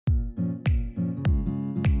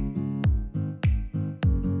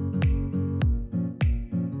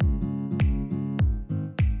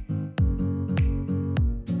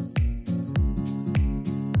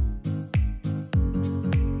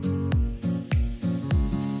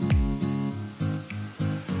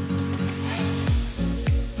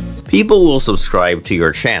People will subscribe to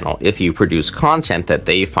your channel if you produce content that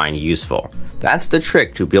they find useful. That's the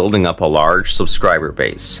trick to building up a large subscriber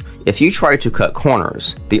base. If you try to cut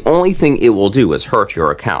corners, the only thing it will do is hurt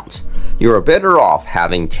your account. You are better off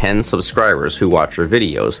having 10 subscribers who watch your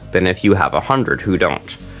videos than if you have 100 who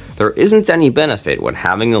don't. There isn't any benefit when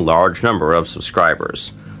having a large number of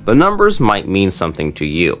subscribers. The numbers might mean something to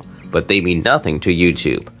you, but they mean nothing to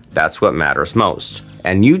YouTube. That's what matters most.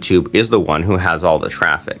 And YouTube is the one who has all the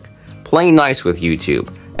traffic. Play nice with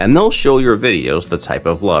YouTube, and they'll show your videos the type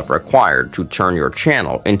of love required to turn your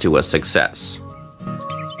channel into a success.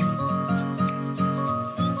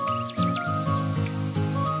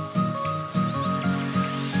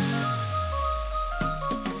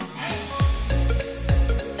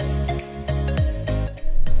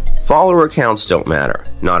 Follower counts don't matter,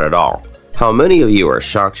 not at all. How many of you are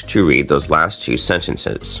shocked to read those last two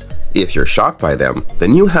sentences? If you're shocked by them,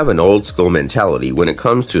 then you have an old school mentality when it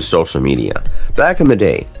comes to social media. Back in the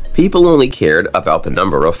day, people only cared about the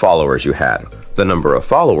number of followers you had. The number of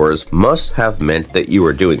followers must have meant that you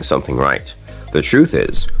were doing something right. The truth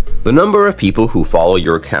is, the number of people who follow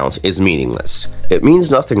your account is meaningless. It means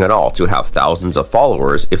nothing at all to have thousands of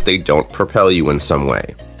followers if they don't propel you in some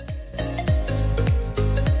way.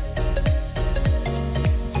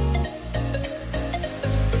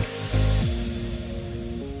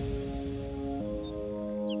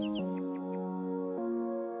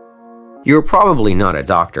 You're probably not a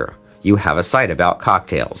doctor. You have a site about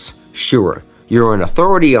cocktails. Sure, you're an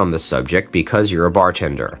authority on the subject because you're a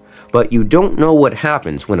bartender, but you don't know what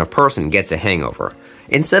happens when a person gets a hangover.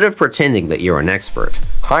 Instead of pretending that you're an expert,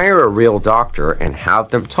 hire a real doctor and have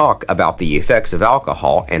them talk about the effects of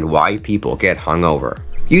alcohol and why people get hungover.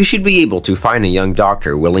 You should be able to find a young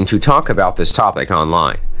doctor willing to talk about this topic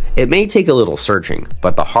online. It may take a little searching,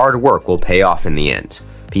 but the hard work will pay off in the end.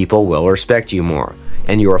 People will respect you more,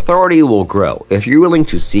 and your authority will grow if you're willing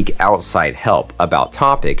to seek outside help about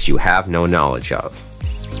topics you have no knowledge of.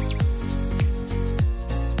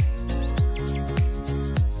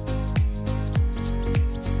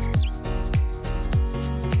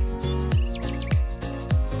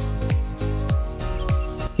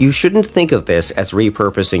 You shouldn't think of this as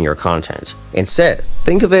repurposing your content. Instead,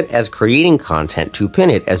 think of it as creating content to pin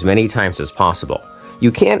it as many times as possible.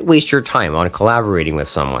 You can't waste your time on collaborating with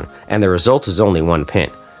someone, and the result is only one pin.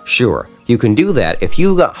 Sure, you can do that if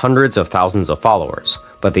you've got hundreds of thousands of followers,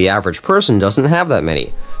 but the average person doesn't have that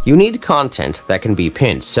many. You need content that can be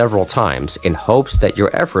pinned several times in hopes that your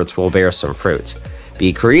efforts will bear some fruit.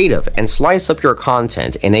 Be creative and slice up your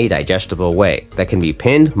content in a digestible way that can be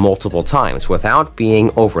pinned multiple times without being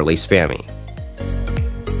overly spammy.